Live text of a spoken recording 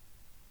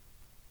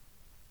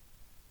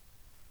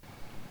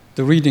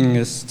The reading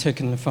is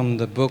taken from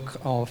the book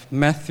of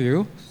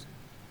Matthew,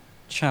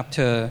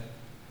 chapter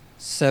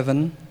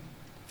 7,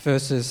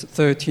 verses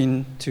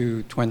 13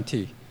 to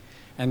 20.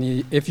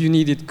 And if you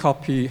needed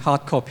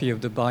hard copy of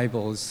the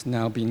Bible is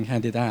now being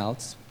handed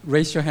out,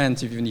 raise your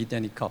hands if you need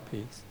any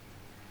copies.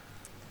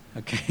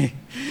 Okay.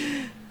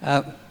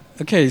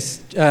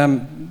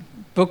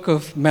 Book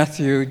of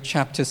Matthew,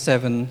 chapter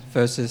 7,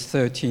 verses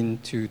 13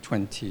 to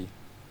 20.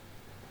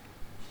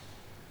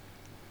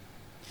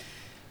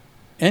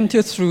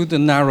 Enter through the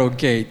narrow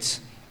gate,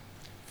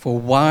 for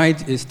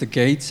wide is the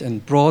gate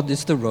and broad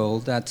is the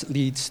road that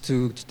leads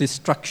to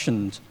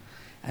destruction,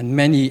 and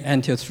many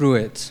enter through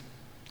it.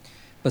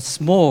 But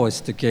small is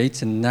the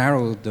gate and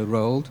narrow the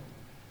road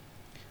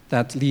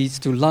that leads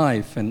to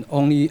life, and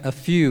only a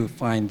few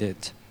find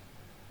it.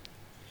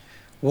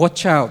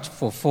 Watch out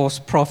for false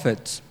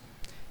prophets.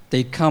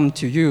 They come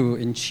to you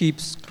in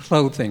sheep's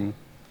clothing,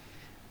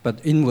 but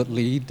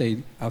inwardly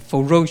they are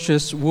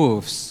ferocious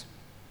wolves.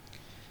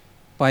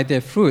 By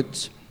their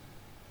fruit,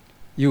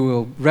 you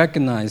will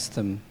recognize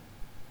them.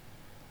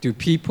 Do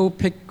people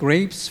pick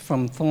grapes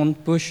from thorn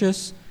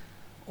bushes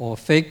or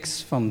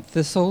figs from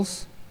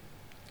thistles?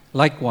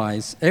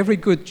 Likewise, every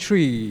good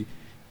tree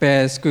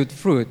bears good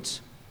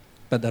fruit,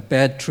 but a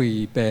bad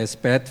tree bears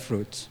bad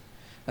fruit.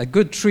 A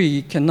good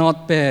tree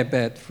cannot bear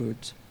bad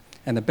fruit,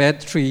 and a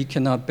bad tree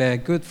cannot bear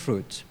good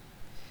fruit.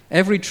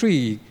 Every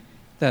tree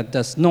that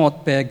does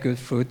not bear good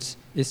fruit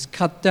is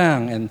cut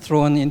down and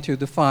thrown into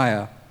the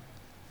fire.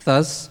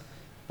 Thus,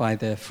 by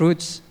their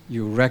fruits,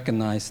 you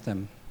recognize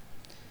them.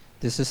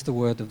 This is the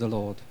word of the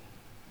Lord.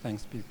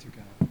 Thanks be to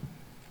God.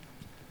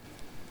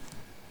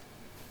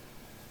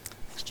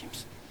 Thanks,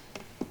 James.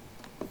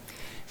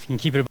 If you can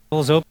keep your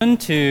Bibles open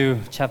to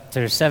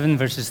chapter 7,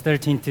 verses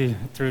 13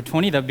 through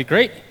 20, that would be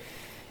great.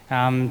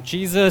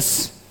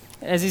 Jesus,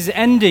 as he's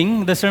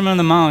ending the Sermon on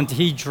the Mount,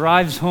 he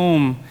drives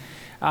home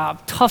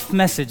tough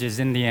messages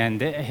in the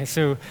end.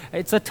 So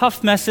it's a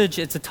tough message,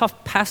 it's a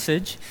tough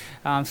passage.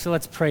 So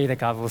let's pray that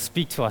God will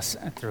speak to us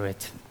through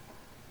it.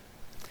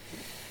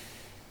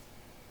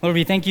 Lord,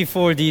 we thank you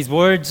for these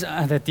words,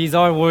 that these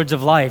are words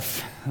of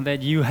life,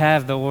 that you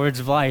have the words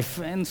of life.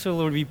 And so,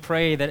 Lord, we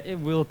pray that it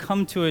will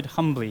come to it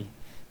humbly,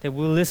 that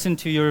we'll listen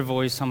to your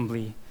voice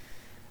humbly,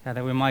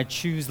 that we might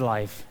choose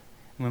life,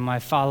 and we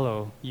might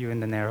follow you in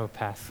the narrow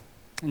path.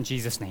 In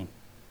Jesus' name,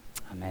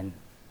 amen.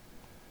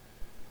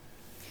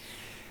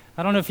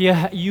 I don't know if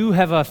you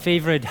have a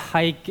favorite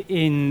hike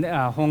in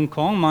Hong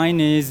Kong. Mine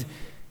is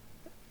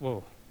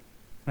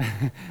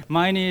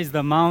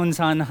the Mao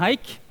Shan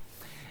hike.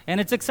 And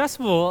it's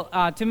accessible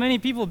to many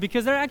people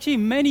because there are actually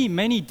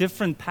many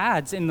different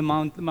paths in the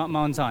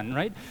Mao Shan,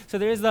 right? So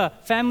there is the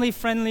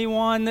family-friendly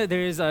one,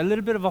 there is a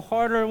little bit of a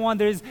harder one,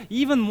 there is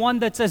even one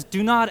that says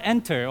do not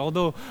enter,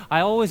 although I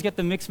always get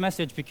the mixed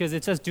message because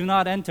it says do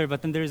not enter,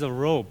 but then there is a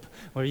rope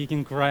where you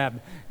can grab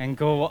and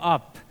go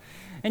up.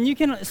 And you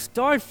can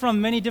start from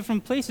many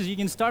different places. You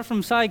can start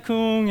from Sai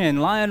Kung and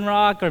Lion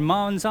Rock or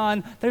Mao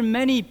Shan. There are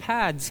many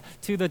paths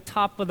to the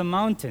top of the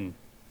mountain.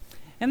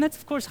 And that's,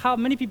 of course, how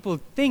many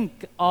people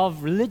think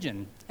of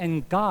religion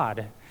and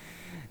God,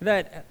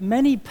 that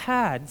many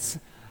paths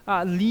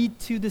lead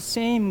to the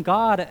same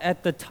God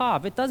at the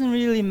top. It doesn't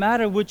really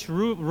matter which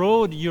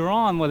road you're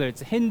on, whether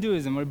it's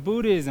Hinduism or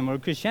Buddhism or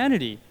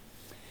Christianity.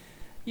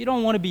 You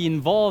don't want to be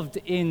involved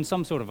in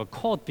some sort of a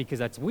cult because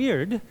that's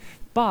weird.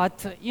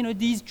 But,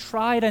 these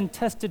tried and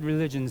tested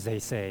religions, they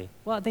say,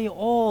 well, they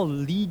all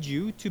lead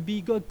you to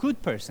be a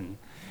good person.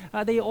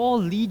 They all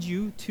lead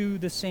you to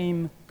the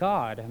same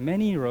God,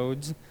 many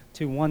roads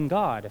to one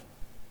God.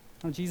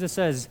 Well, Jesus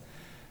says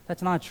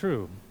that's not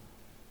true.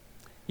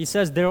 He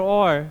says there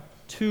are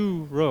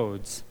two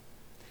roads,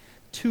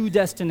 two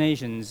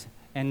destinations,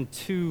 and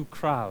two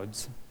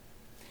crowds.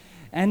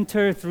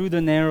 Enter through the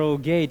narrow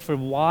gate, for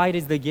wide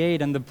is the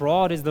gate and the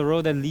broad is the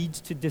road that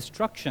leads to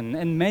destruction,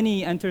 and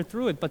many enter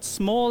through it. But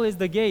small is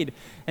the gate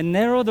and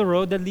narrow the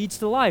road that leads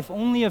to life.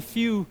 Only a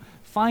few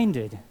find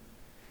it.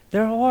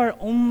 There are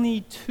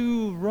only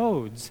two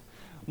roads,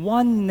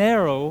 one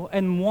narrow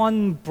and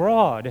one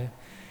broad.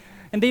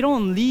 And they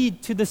don't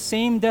lead to the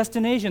same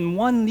destination.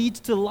 One leads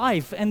to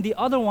life and the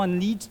other one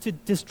leads to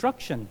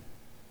destruction.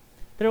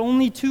 There are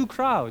only two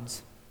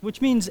crowds, which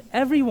means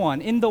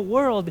everyone in the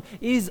world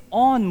is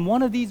on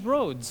one of these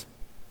roads.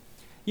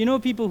 You know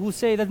people who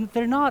say that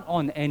they're not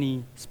on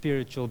any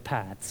spiritual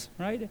paths,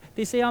 right?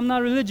 They say, I'm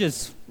not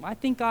religious. I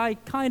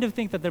kind of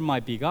think that there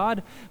might be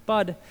God,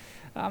 but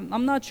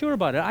I'm not sure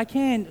about it. I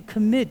can't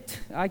commit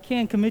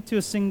to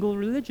a single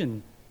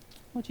religion.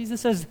 Well,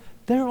 Jesus says,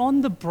 they're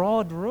on the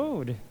broad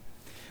road.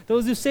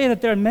 Those who say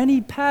that there are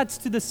many paths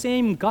to the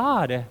same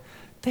God,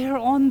 they're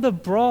on the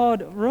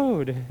broad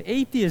road.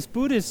 Atheists,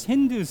 Buddhists,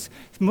 Hindus,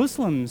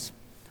 Muslims,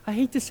 I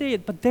hate to say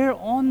it, but they're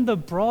on the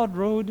broad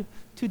road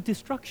to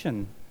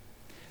destruction.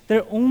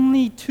 There are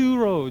only two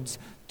roads,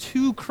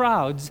 two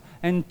crowds,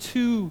 and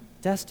two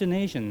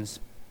destinations.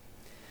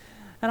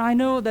 And I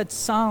know that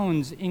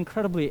sounds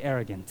incredibly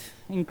arrogant,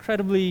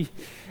 incredibly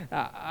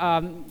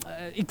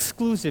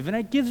exclusive, and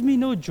it gives me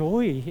no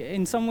joy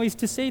in some ways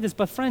to say this,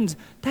 but friends,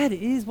 that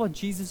is what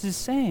Jesus is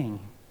saying.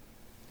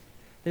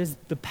 There's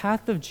the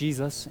path of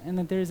Jesus, and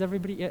then there's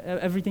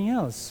everything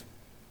else.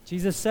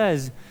 Jesus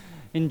says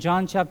in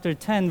John chapter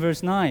 10,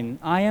 verse 9,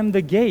 I am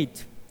the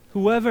gate.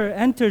 Whoever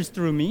enters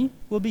through me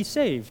will be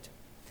saved.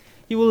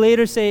 He will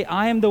later say,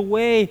 I am the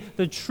way,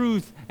 the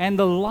truth, and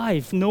the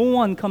life. No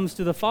one comes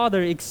to the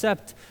Father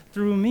except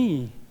through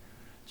me.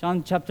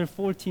 John chapter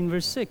 14,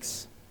 verse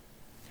 6.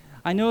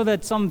 I know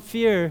that some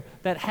fear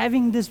that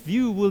having this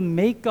view will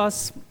make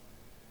us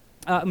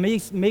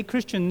make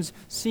Christians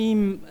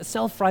seem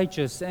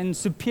self-righteous and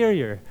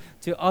superior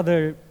to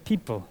other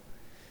people.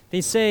 They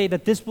say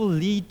that this will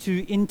lead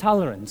to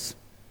intolerance.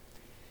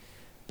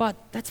 But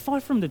that's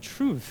far from the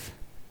truth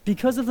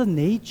because of the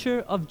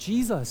nature of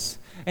Jesus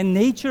and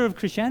nature of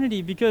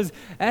Christianity. Because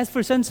as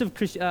for sense of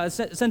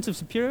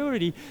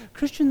superiority,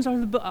 Christians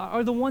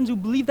are the ones who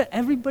believe that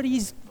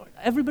everybody's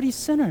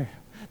sinner.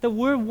 That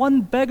we're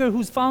one beggar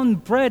who's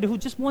found bread, who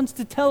just wants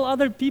to tell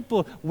other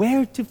people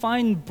where to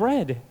find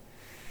bread.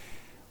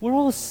 We're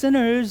all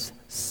sinners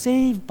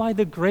saved by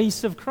the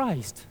grace of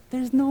Christ.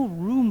 There's no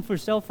room for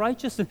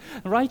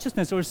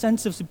self-righteousness or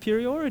sense of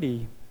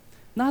superiority.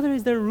 Neither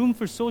is there room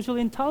for social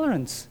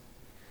intolerance.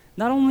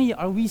 Not only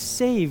are we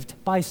saved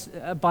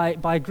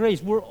by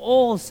grace, we're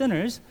all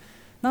sinners.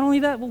 Not only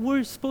that, but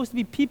we're supposed to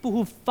be people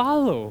who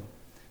follow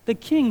the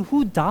King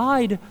who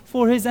died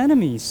for his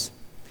enemies.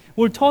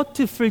 We're taught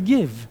to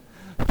forgive.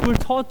 We're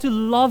taught to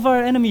love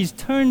our enemies,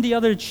 turn the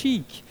other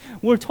cheek.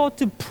 We're taught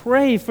to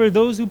pray for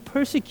those who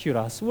persecute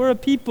us. We're a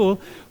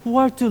people who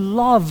are to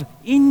love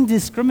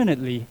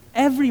indiscriminately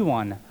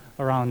everyone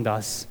around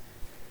us.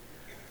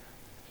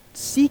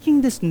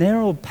 Seeking this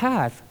narrow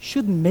path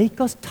should make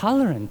us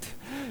tolerant.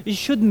 It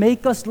should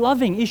make us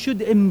loving. It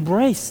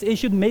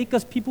should make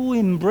us people who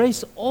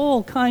embrace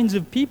all kinds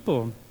of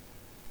people.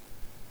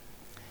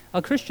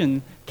 A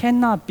Christian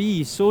cannot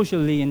be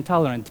socially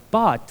intolerant,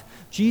 but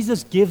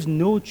Jesus gives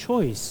no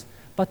choice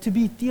but to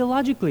be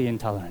theologically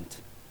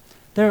intolerant.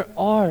 There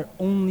are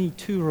only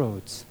two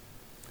roads,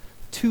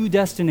 two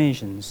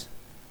destinations,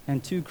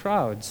 and two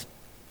crowds.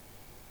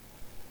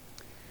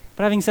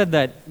 But having said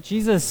that,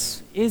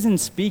 Jesus isn't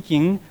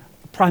speaking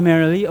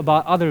primarily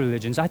about other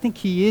religions. I think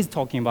he is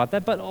talking about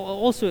that, but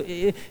also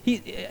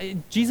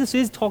Jesus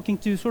is talking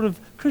to sort of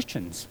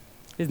Christians,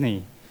 isn't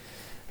he?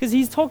 Because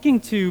he's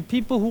talking to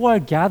people who are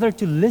gathered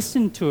to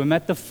listen to him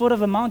at the foot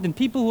of a mountain,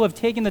 people who have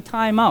taken the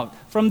time out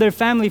from their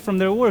family, from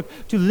their work,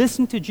 to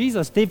listen to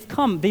Jesus.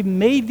 They've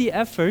made the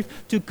effort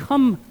to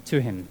come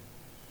to him.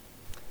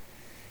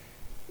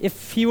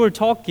 If he were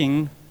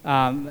talking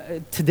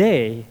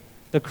today,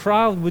 the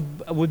crowd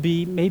would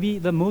be maybe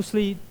the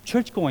mostly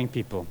church-going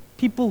people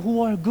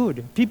who are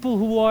good, people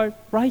who are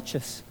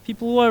righteous,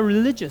 people who are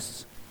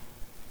religious.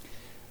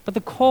 But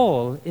the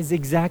call is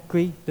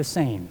exactly the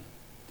same.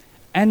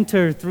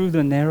 Enter through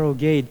the narrow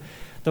gate,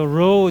 the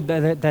road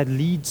that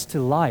leads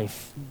to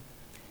life.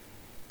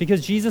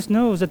 Because Jesus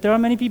knows that there are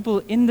many people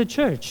in the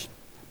church,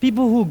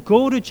 people who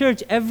go to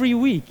church every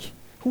week,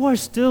 who are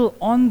still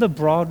on the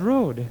broad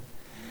road.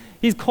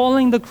 He's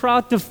calling the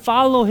crowd to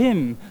follow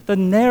him, the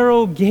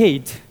narrow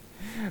gate,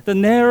 the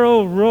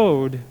narrow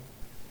road.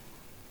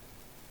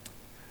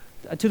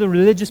 To the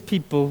religious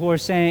people who are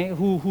saying,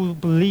 who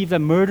believe that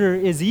murder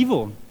is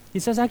evil, he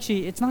says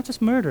actually it's not just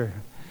murder,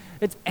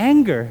 it's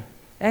anger.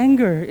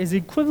 Anger is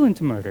equivalent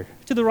to murder.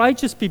 To the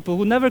righteous people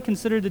who never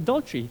considered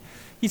adultery,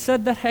 he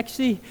said that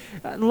actually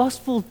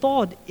lustful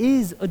thought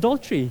is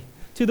adultery.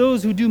 To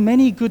those who do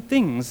many good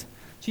things,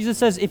 Jesus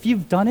says if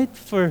you've done it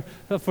for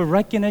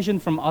recognition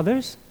from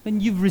others,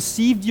 then you've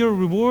received your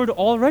reward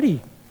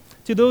already.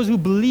 To those who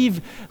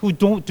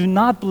do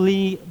not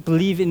believe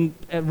in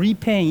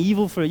repaying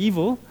evil for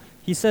evil,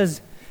 he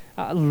says,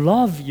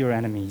 love your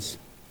enemies.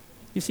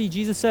 You see,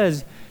 Jesus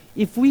says,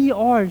 if we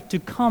are to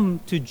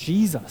come to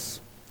Jesus,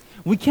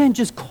 we can't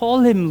just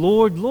call him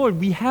Lord, Lord.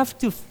 We have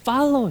to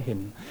follow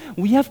him.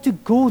 We have to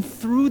go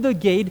through the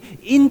gate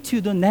into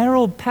the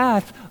narrow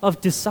path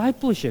of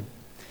discipleship.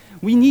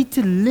 We need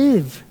to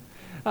live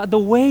the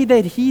way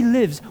that he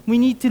lives. We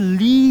need to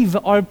leave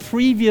our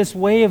previous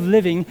way of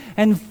living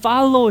and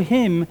follow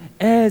him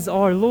as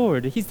our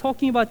Lord. He's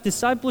talking about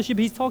discipleship.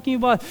 He's talking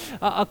about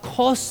a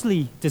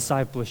costly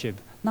discipleship,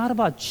 not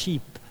about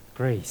cheap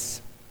grace.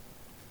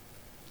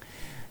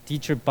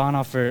 Dietrich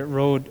Bonhoeffer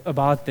wrote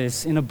about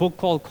this in a book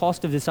called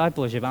Cost of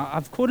Discipleship.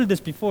 I've quoted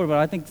this before, but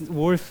I think it's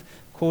worth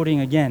quoting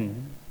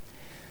again.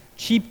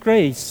 Cheap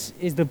grace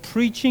is the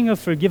preaching of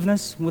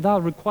forgiveness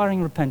without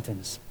requiring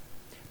repentance,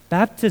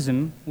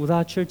 baptism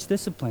without church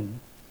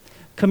discipline,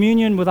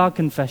 communion without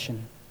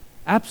confession,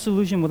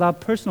 absolution without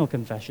personal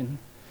confession.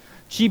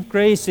 Cheap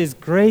grace is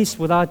grace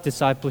without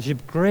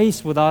discipleship,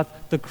 grace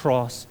without the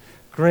cross,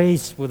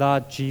 grace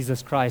without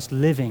Jesus Christ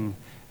living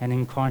and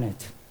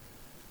incarnate.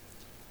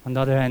 On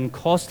the other hand,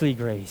 costly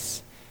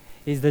grace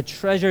is the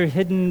treasure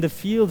hidden in the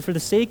field. For the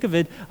sake of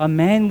it, a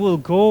man will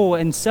go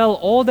and sell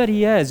all that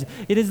he has.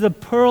 It is the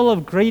pearl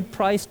of great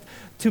price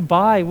to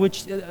buy,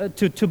 which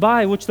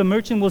the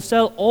merchant will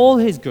sell all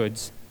his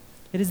goods.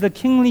 It is the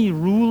kingly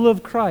rule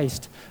of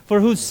Christ, for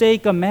whose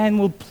sake a man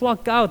will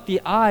pluck out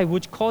the eye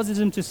which causes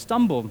him to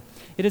stumble.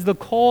 It is the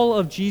call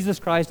of Jesus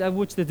Christ at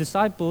which the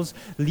disciples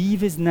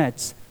leave his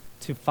nets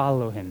to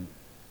follow him.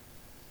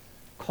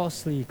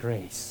 Costly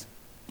grace.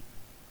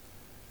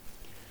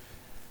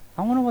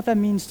 I wonder what that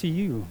means to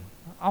you.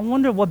 I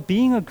wonder what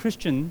being a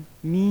Christian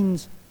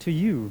means to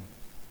you.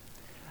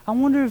 I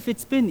wonder if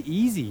it's been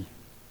easy.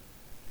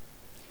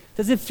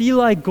 Does it feel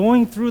like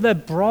going through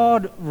that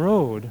broad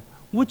road,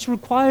 which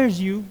requires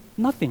you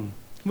nothing,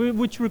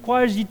 which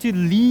requires you to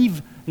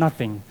leave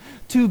nothing,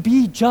 to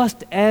be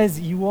just as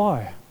you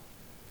are?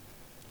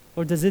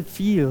 Or does it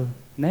feel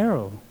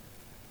narrow?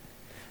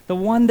 The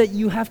one that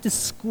you have to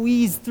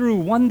squeeze through,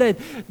 one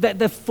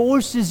that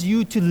forces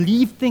you to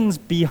leave things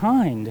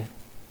behind,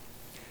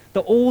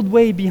 the old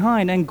way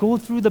behind, and go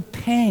through the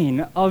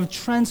pain of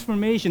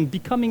transformation,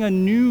 becoming a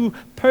new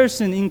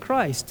person in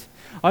Christ.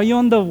 Are you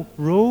on the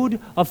road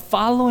of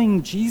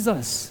following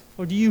Jesus?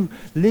 Or do you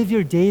live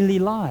your daily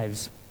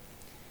lives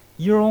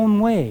your own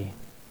way,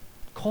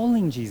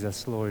 calling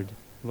Jesus Lord,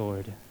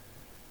 Lord?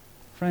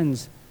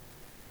 Friends,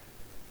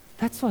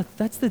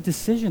 that's the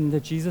decision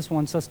that Jesus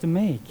wants us to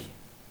make.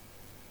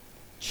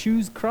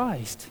 Choose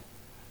Christ.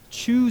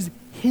 Choose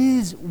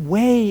His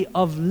way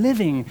of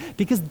living,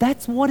 because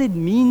that's what it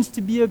means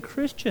to be a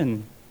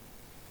Christian.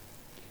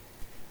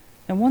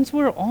 And once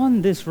we're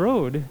on this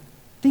road,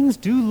 things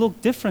do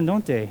look different,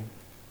 don't they?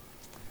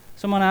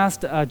 Someone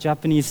asked a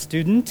Japanese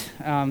student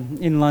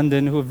in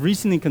London who have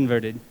recently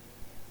converted,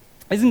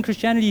 "Isn't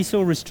Christianity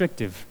so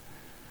restrictive?"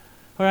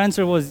 Her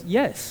answer was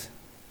yes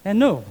and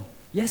no.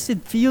 Yes,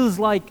 it feels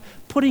like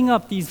putting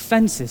up these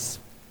fences.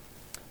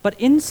 But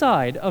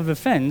inside of the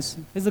fence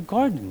is a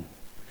garden.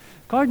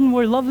 Garden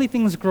where lovely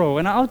things grow,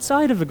 and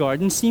outside of the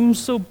garden seems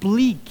so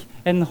bleak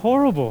and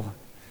horrible.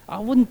 I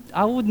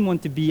wouldn't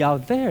want to be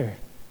out there,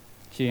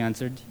 she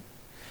answered.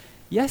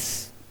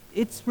 Yes,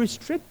 it's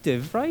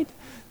restrictive, right?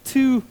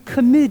 To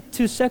commit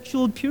to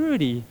sexual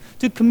purity,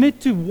 to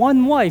commit to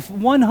one wife,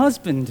 one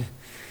husband.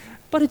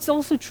 But it's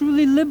also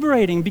truly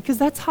liberating, because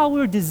that's how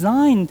we're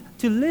designed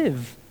to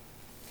live.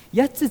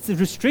 Yet it's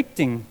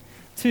restricting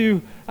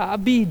to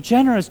be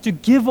generous, to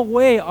give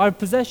away our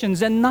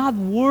possessions and not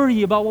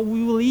worry about what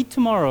we will eat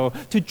tomorrow,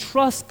 to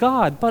trust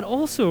God. But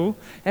also,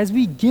 as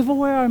we give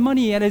away our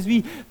money and as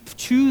we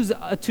choose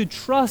to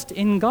trust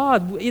in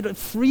God, it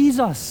frees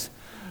us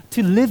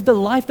to live the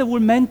life that we're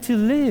meant to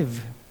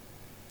live.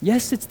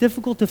 Yes, it's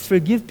difficult to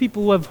forgive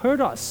people who have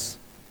hurt us,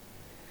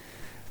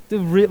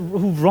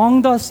 who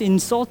wronged us,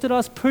 insulted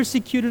us,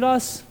 persecuted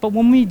us. But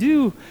when we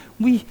do,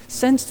 we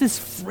sense this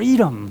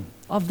freedom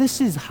of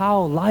this is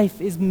how life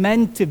is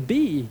meant to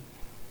be.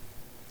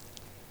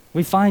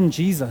 We find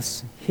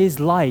Jesus,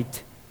 His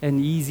light and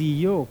easy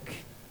yoke.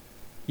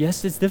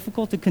 Yes, it's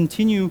difficult to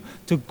continue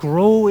to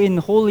grow in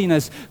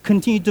holiness,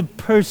 continue to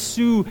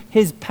pursue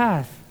His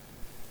path.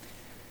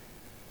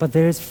 But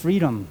there is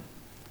freedom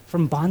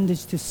from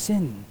bondage to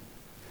sin,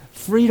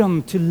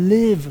 freedom to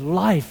live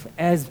life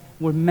as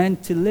we're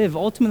meant to live.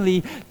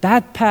 Ultimately,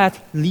 that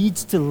path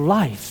leads to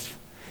life,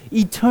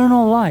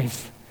 eternal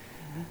life.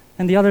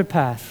 And the other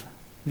path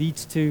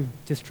leads to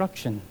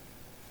destruction,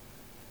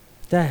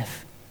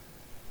 death.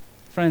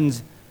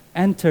 Friends,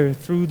 enter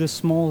through the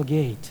small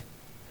gate.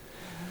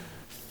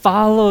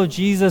 Follow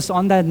Jesus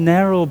on that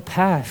narrow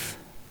path,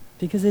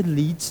 because it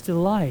leads to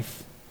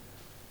life.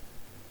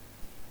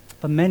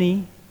 But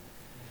many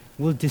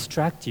will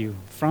distract you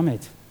from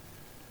it.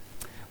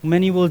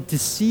 Many will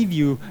deceive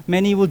you.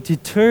 Many will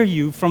deter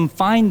you from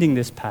finding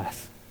this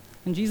path.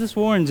 And Jesus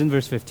warns in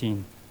verse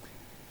 15,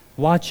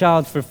 "Watch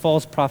out for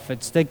false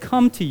prophets that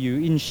come to you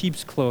in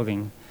sheep's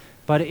clothing,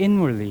 but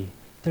inwardly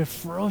they're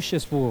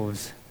ferocious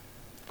wolves."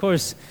 Of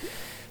course,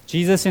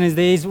 Jesus in his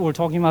days were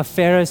talking about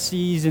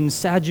Pharisees and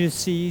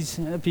Sadducees,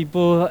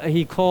 people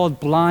he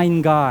called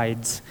blind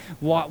guides,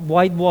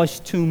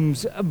 whitewashed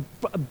tombs,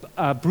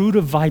 a brood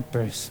of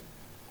vipers.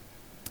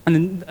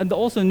 And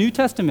also New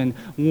Testament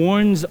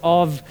warns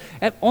of,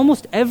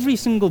 almost every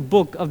single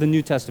book of the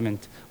New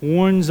Testament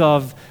warns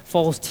of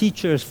false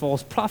teachers,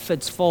 false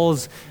prophets,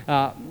 false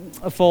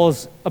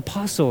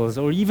apostles,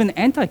 or even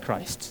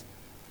antichrists.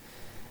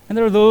 And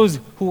there are those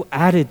who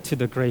added to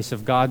the grace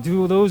of God,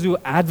 those who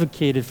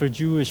advocated for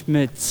Jewish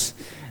myths,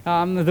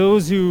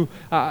 those who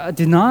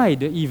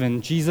denied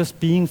even Jesus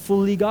being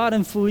fully God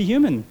and fully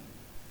human.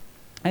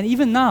 And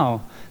even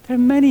now, there are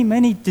many,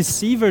 many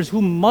deceivers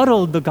who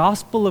muddle the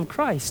gospel of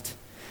Christ,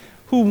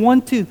 who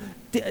want to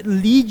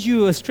lead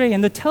you astray.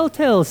 And the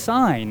telltale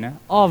sign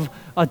of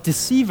a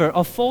deceiver,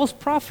 a false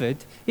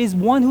prophet, is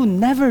one who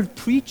never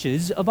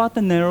preaches about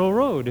the narrow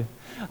road,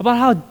 about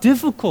how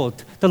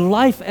difficult the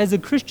life as a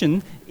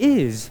Christian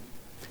is.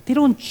 They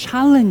don't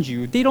challenge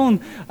you. They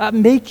don't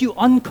make you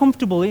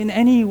uncomfortable in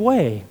any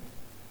way.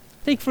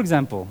 Take, for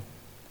example,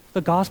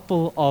 the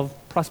gospel of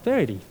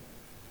prosperity.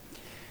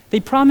 They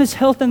promise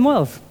health and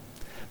wealth.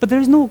 But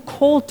there's no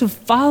call to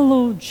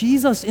follow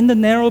Jesus in the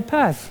narrow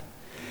path.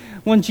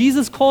 When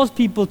Jesus calls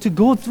people to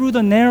go through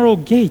the narrow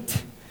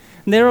gate,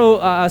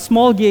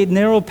 small gate,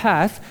 narrow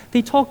path,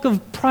 they talk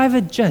of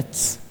private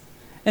jets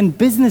and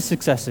business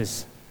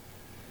successes.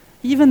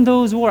 Even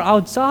those who are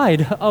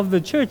outside of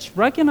the church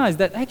recognize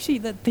that actually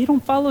that they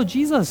don't follow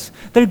Jesus.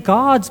 They're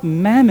God's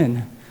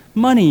mammon,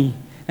 money,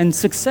 and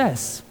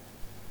success.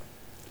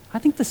 I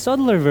think the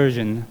subtler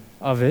version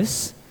of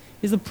this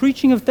is the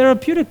preaching of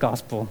therapeutic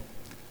gospel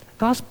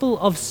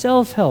of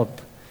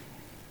self-help.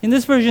 In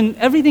this version,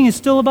 everything is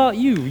still about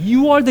you.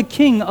 You are the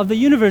king of the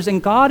universe,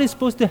 and God is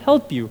supposed to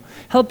help you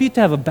to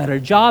have a better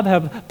job,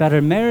 have a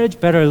better marriage,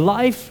 better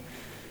life.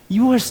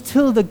 You are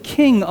still the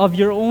king of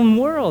your own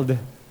world.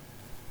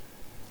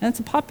 And it's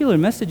a popular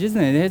message,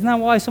 isn't it? Isn't that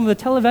why some of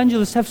the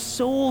televangelists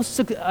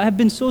have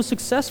been so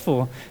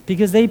successful?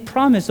 Because they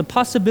promise a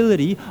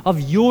possibility of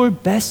your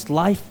best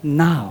life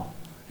now.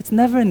 It's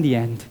never in the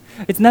end.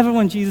 It's never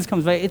when Jesus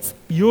comes back. It's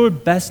your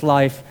best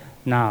life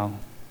now.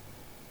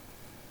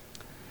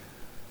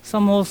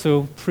 Some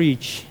also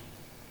preach.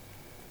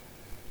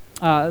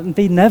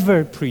 They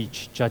never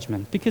preach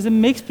judgment because it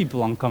makes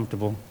people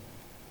uncomfortable.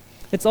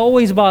 It's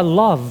always about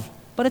love,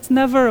 but it's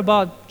never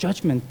about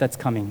judgment that's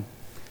coming.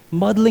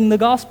 Muddling the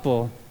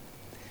gospel.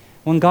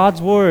 When God's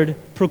word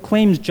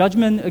proclaims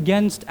judgment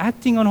against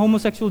acting on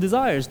homosexual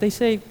desires, they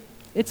say,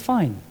 it's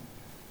fine.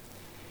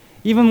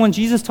 Even when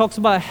Jesus talks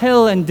about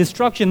hell and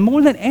destruction,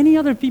 more than any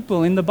other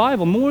people in the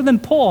Bible, more than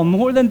Paul,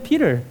 more than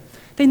Peter,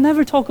 they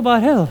never talk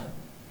about hell.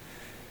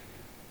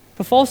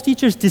 But false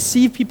teachers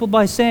deceive people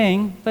by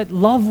saying that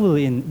love will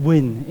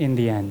win in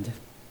the end.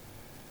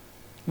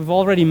 We've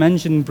already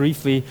mentioned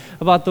briefly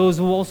about those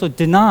who also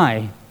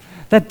deny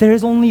that there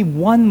is only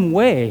one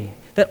way,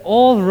 that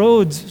all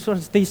roads,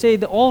 they say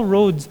that all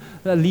roads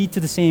lead to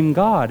the same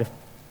God.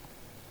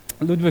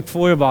 Ludwig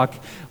Feuerbach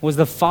was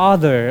the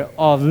father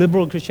of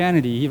liberal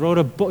Christianity. He wrote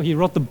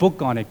the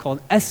book on it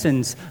called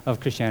Essence of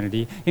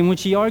Christianity, in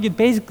which he argued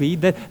basically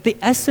that the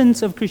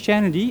essence of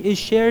Christianity is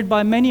shared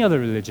by many other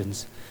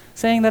religions,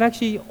 saying that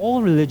actually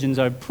all religions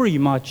are pretty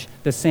much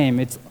the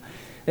same. It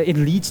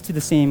leads to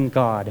the same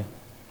God.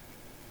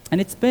 And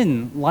it's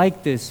been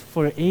like this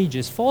for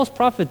ages. False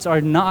prophets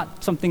are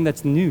not something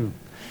that's new.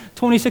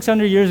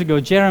 2,600 years ago,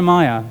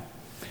 Jeremiah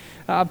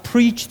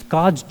preached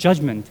God's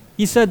judgment.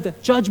 He said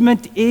that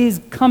judgment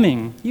is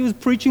coming. He was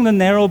preaching the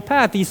narrow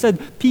path. He said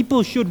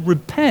people should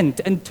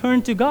repent and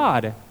turn to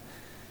God.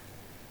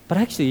 But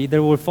actually,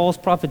 there were false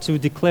prophets who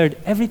declared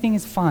everything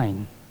is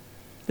fine.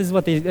 This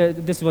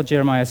is what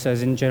Jeremiah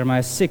says in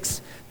Jeremiah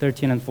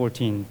 6:13 and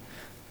 14.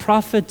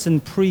 Prophets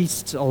and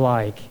priests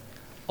alike,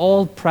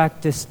 all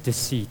practice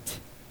deceit.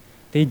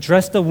 They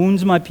dress the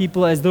wounds of my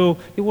people as though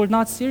it were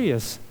not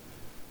serious.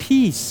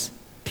 Peace,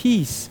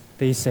 peace,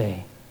 they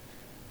say,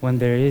 when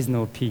there is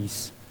no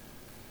peace.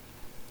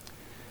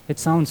 It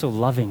sounds so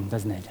loving,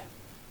 doesn't it?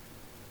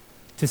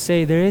 To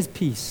say there is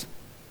peace,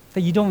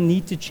 that you don't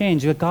need to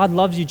change, that God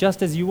loves you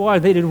just as you are,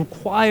 that it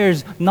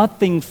requires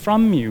nothing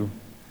from you.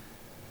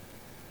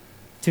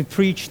 To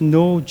preach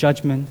no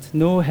judgment,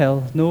 no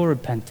hell, no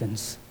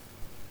repentance.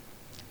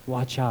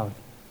 Watch out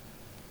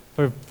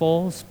for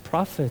false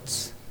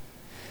prophets.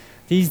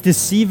 These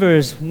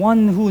deceivers,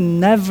 one who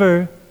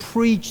never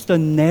preached the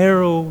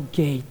narrow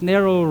gate,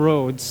 narrow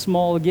road,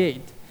 small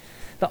gate,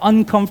 the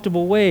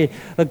uncomfortable way,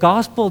 the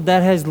gospel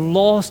that has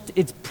lost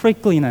its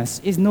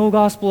prickliness is no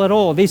gospel at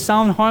all. They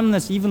sound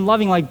harmless, even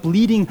loving, like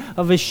bleating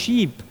of a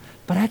sheep,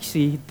 but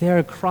actually they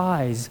are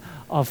cries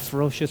of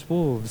ferocious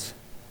wolves.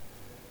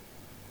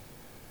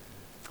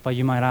 But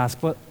you might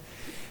ask, well,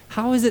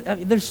 how is it?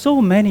 There's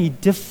so many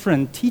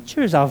different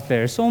teachers out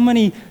there, so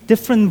many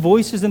different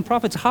voices and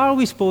prophets. How are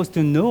we supposed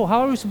to know?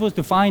 How are we supposed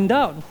to find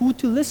out who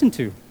to listen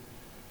to?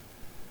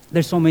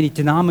 There's so many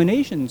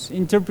denominations,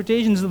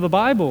 interpretations of the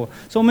Bible,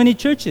 so many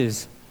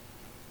churches.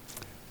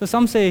 So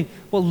some say,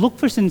 well, look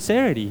for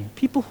sincerity.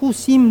 People who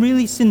seem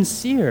really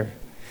sincere.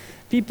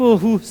 People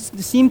who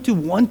seem to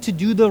want to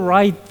do the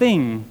right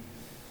thing.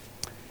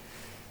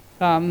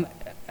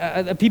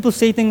 People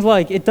say things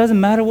like, it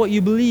doesn't matter what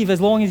you believe as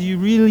long as you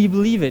really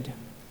believe it.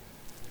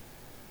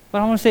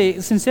 But I want to say,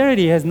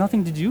 sincerity has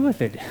nothing to do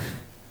with it.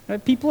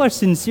 Right? People are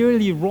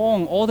sincerely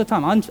wrong all the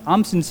time.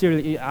 I'm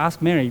sincerely,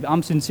 ask Mary,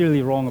 I'm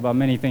sincerely wrong about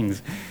many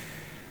things.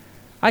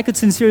 I could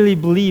sincerely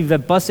believe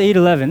that bus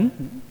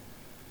 811,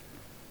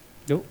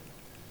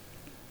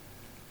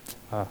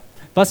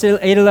 bus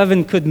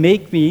 811 could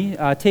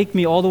take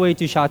me all the way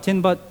to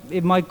Shatin, but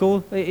it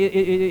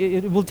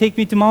will take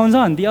me to Mount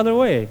Zan the other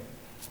way.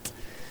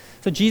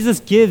 So Jesus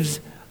gives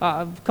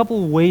a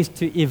couple of ways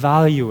to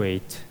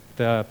evaluate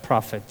the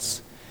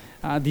prophets.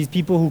 These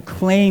people who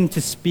claim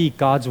to speak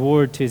God's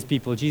word to his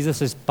people. Jesus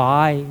says,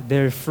 by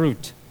their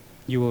fruit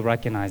you will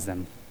recognize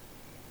them.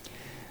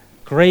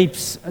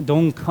 Grapes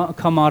don't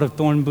come out of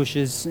thorn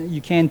bushes. You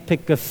can't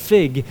pick a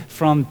fig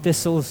from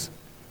thistles.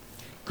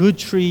 Good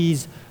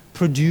trees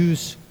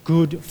produce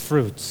good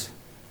fruits.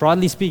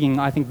 Broadly speaking,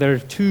 I think there are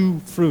two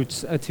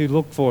fruits to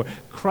look for: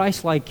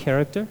 Christ-like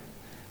character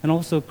and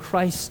also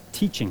Christ's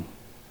teaching.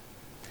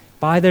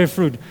 By their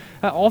fruit.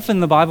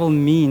 Often the Bible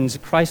means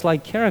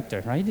Christ-like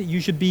character, right?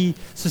 You should be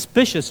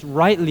suspicious,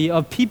 rightly,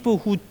 of people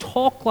who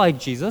talk like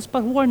Jesus,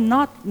 but who are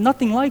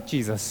nothing like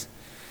Jesus.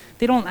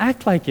 They don't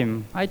act like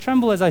him. I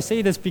tremble as I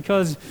say this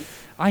because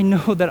I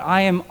know that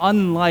I am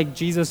unlike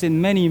Jesus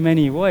in many,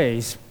 many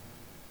ways.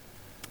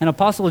 And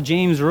Apostle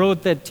James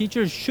wrote that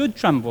teachers should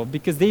tremble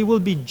because they will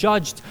be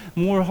judged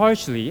more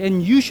harshly,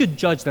 and you should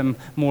judge them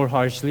more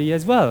harshly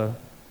as well.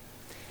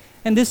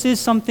 And this is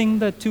something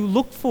that to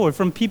look for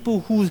from people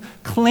who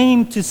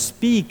claim to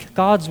speak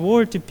God's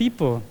word to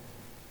people.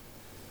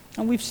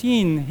 And we've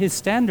seen his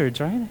standards,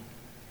 right?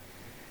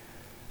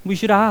 We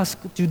should ask,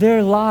 do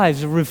their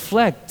lives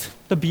reflect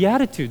the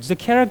Beatitudes, the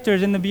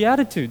characters in the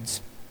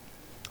Beatitudes?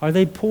 Are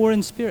they poor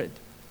in spirit?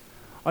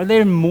 Are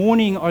they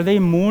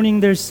mourning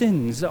their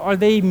sins? Are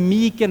they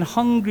meek and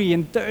hungry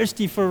and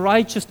thirsty for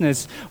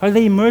righteousness? Are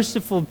they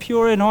merciful,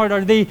 pure in heart?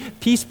 Are they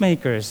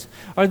peacemakers?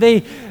 Are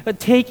they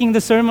taking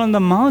the Sermon on the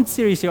Mount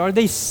seriously? Are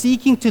they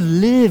seeking to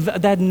live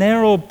that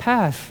narrow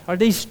path? Are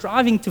they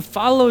striving to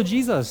follow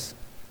Jesus?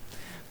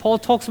 Paul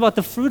talks about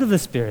the fruit of the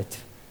Spirit: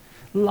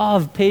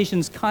 love,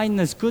 patience,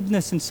 kindness,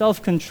 goodness, and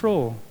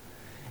self-control.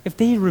 If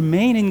they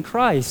remain in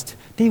Christ,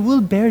 they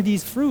will bear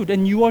these fruit,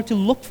 and you are to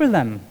look for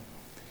them.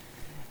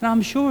 And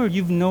I'm sure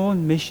you've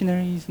known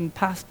missionaries and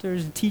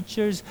pastors and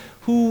teachers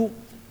who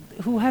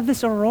have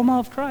this aroma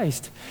of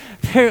Christ.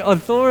 Their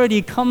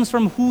authority comes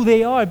from who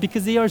they are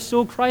because they are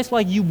so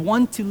Christ-like. You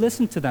want to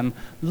listen to them.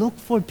 Look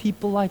for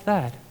people like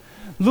that.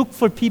 Look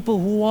for people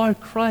who are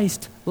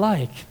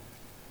Christ-like.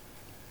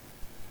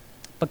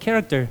 But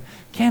character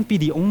can't be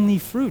the only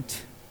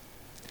fruit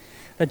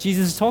that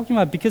Jesus is talking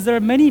about, because there are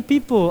many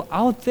people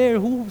out there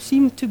who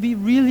seem to be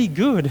really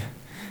good,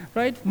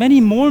 right? Many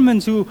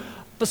Mormons who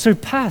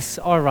surpass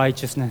our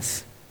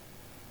righteousness.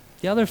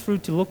 The other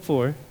fruit to look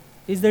for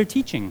is their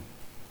teaching.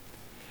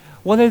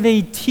 Whether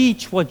they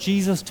teach what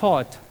Jesus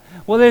taught,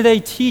 whether they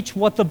teach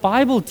what the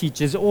Bible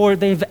teaches, or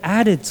they've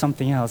added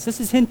something else. This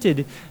is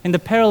hinted in the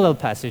parallel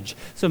passage.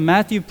 So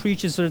Matthew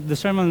preaches the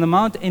Sermon on the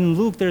Mount. In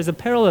Luke, there's a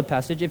parallel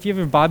passage. If you have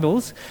your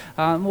Bibles,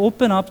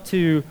 open up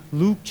to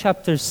Luke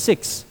chapter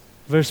 6,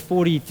 verse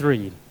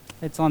 43.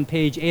 It's on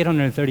page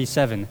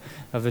 837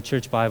 of the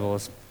church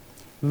Bibles.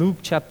 Luke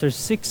chapter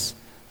 6,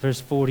 verse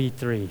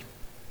 43.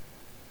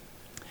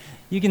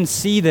 You can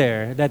see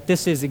there that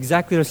this is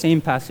exactly the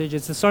same passage.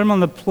 It's the Sermon on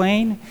the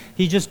Plain.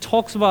 He just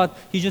talked about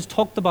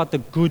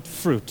the good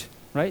fruit,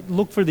 right?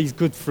 Look for these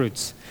good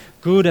fruits,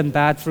 good and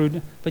bad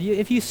fruit. But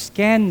if you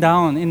scan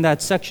down in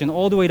that section,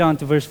 all the way down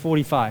to verse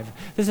 45,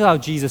 this is how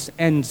Jesus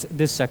ends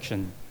this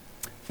section.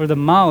 For the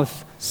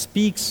mouth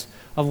speaks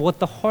of what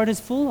the heart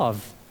is full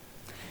of.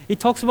 It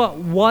talks about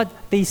what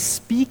they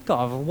speak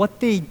of,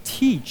 what they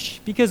teach,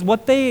 because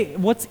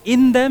what's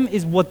in them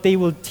is what they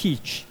will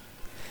teach.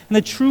 And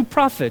the true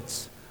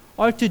prophets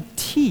are to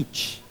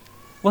teach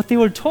what they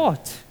were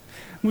taught,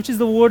 which is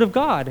the Word of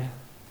God.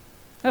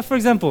 For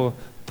example,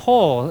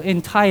 Paul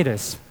in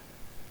Titus,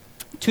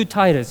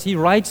 he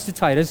writes to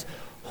Titus,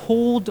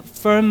 hold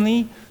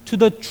firmly to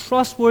the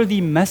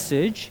trustworthy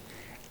message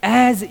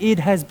as it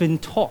has been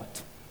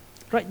taught.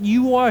 Right?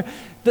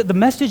 The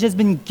message has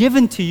been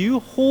given to you.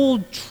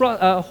 Hold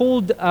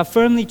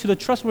firmly to the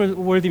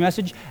trustworthy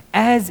message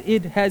as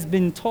it has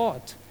been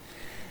taught.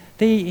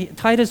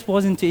 Titus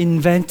wasn't to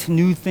invent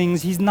new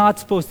things. He's not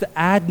supposed to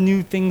add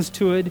new things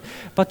to it,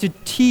 but to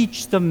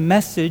teach the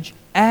message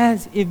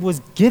as it was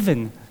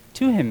given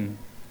to him.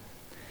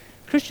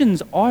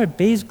 Christians are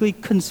basically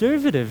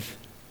conservative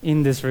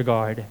in this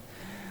regard.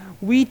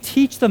 We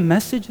teach the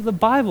message of the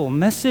Bible,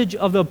 message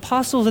of the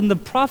apostles and the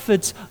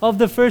prophets of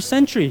the first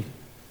century.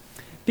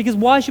 Because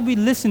why should we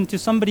listen to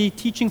somebody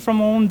teaching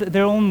from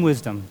their own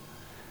wisdom?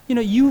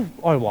 You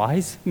are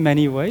wise in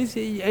many ways.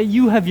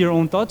 You have your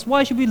own thoughts.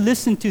 Why should we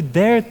listen to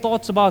their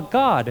thoughts about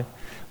God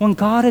when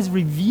God has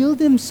revealed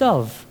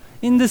himself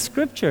in the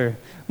scripture?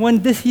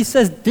 When he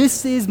says,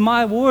 this is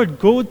my word,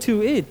 go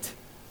to it.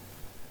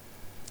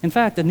 In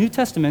fact, the New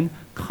Testament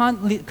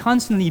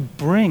constantly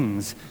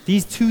brings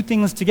these two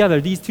things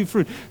together, these two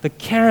fruit, the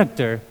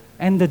character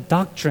and the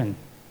doctrine.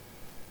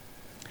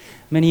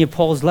 Many of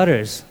Paul's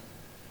letters,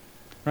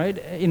 right,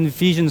 in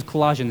Ephesians,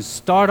 Colossians,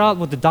 start out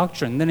with the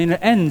doctrine, then it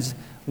ends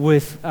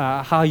with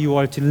how you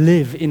are to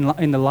live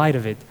in the light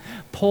of it.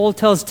 Paul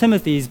tells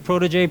Timothy, his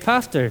protege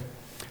pastor,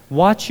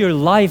 watch your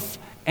life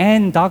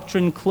and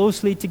doctrine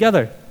closely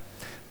together.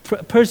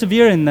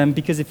 Persevere in them,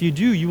 because if you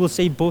do, you will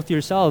save both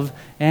yourself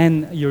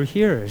and your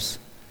hearers.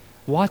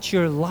 Watch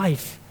your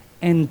life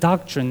and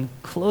doctrine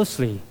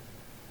closely.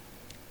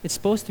 It's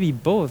supposed to be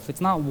both.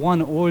 It's not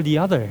one or the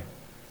other.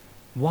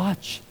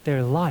 Watch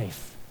their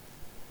life.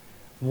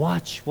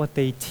 Watch what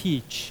they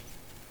teach.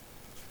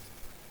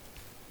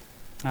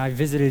 I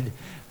visited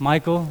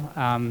Michael,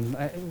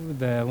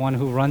 the one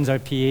who runs our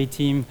PA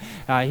team.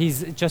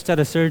 He's just had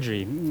a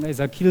surgery. His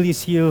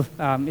Achilles heel,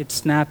 it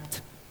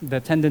snapped, the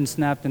tendon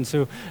snapped, and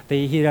so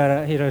he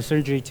had a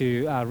surgery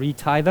to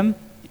retie them.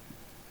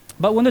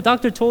 But when the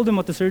doctor told him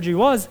what the surgery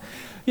was,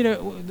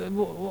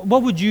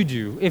 what would you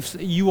do if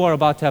you are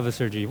about to have a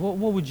surgery? What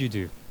would you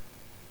do?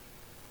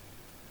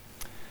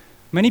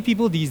 Many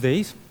people these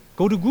days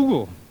go to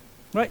Google,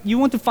 right? You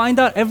want to find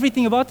out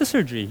everything about the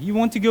surgery. You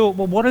want to go,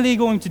 well, what are they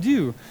going to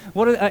do?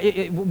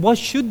 What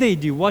should they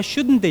do? What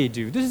shouldn't they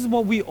do? This is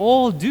what we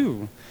all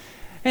do.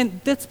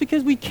 And that's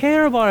because we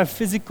care about our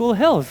physical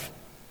health.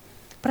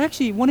 But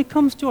actually, when it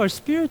comes to our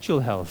spiritual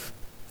health,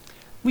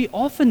 we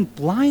often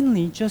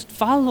blindly just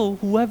follow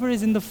whoever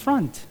is in the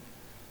front.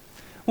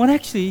 When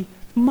actually,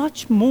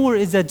 much more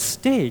is at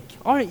stake.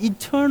 Our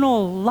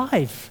eternal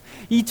life,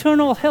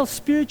 eternal health,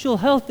 spiritual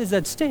health is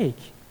at stake.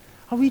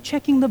 Are we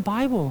checking the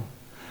Bible?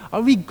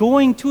 Are we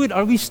going to it?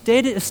 Are we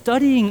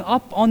studying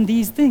up on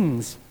these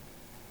things?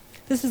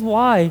 This is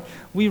why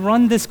we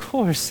run this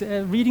course,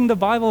 Reading the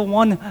Bible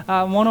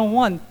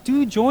 101.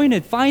 Do join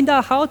it. Find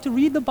out how to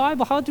read the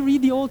Bible, how to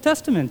read the Old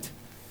Testament.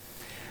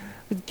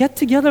 Get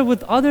together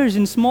with others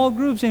in small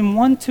groups, in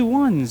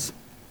one-to-ones.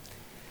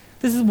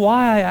 This is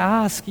why I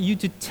ask you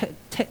to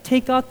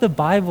take out the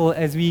Bible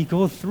as we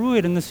go through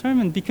it in the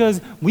sermon, because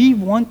we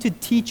want to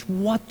teach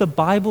what the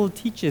Bible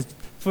teaches,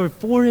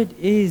 for it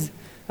is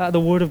the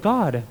Word of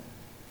God.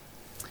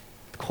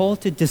 The call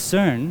to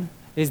discern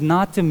is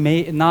not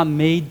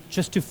made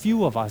just to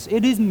few of us.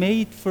 It is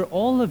made for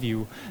all of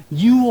you.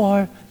 You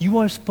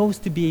are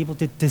supposed to be able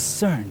to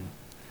discern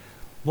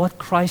what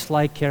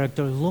Christ-like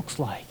character looks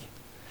like.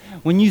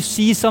 When you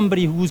see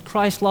somebody who's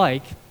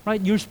Christ-like,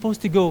 right, you're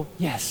supposed to go,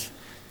 yes,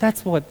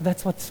 that's what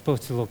it's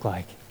supposed to look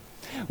like.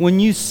 When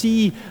you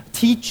see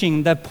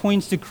teaching that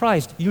points to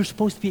Christ, you're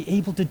supposed to be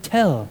able to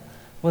tell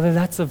whether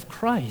that's of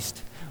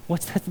Christ,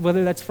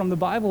 whether that's from the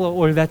Bible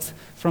or that's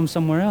from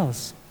somewhere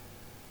else.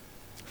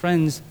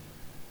 Friends,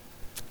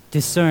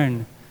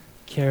 discern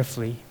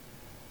carefully.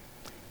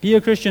 Be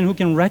a Christian who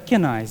can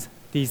recognize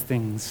these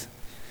things.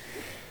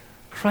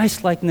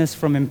 Christ-likeness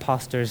from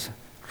imposters.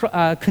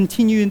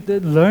 Continue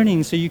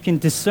learning so you can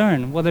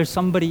discern whether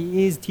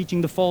somebody is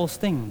teaching the false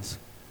things.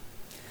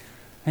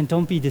 And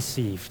don't be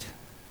deceived.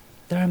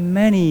 There are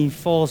many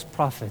false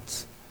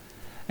prophets.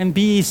 And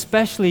be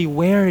especially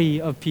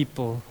wary of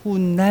people who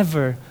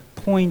never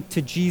point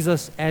to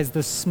Jesus as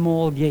the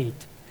small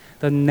gate,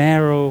 the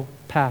narrow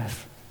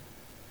path.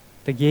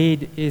 The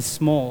gate is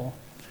small,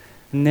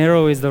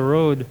 narrow is the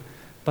road,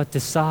 but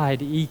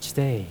decide each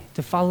day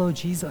to follow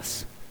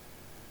Jesus,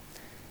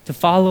 to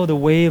follow the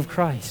way of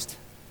Christ,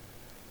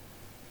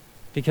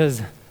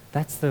 because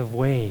that's the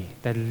way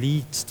that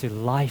leads to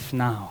life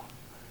now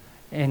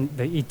and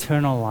the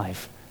eternal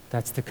life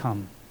that's to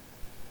come.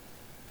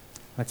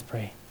 Let's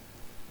pray.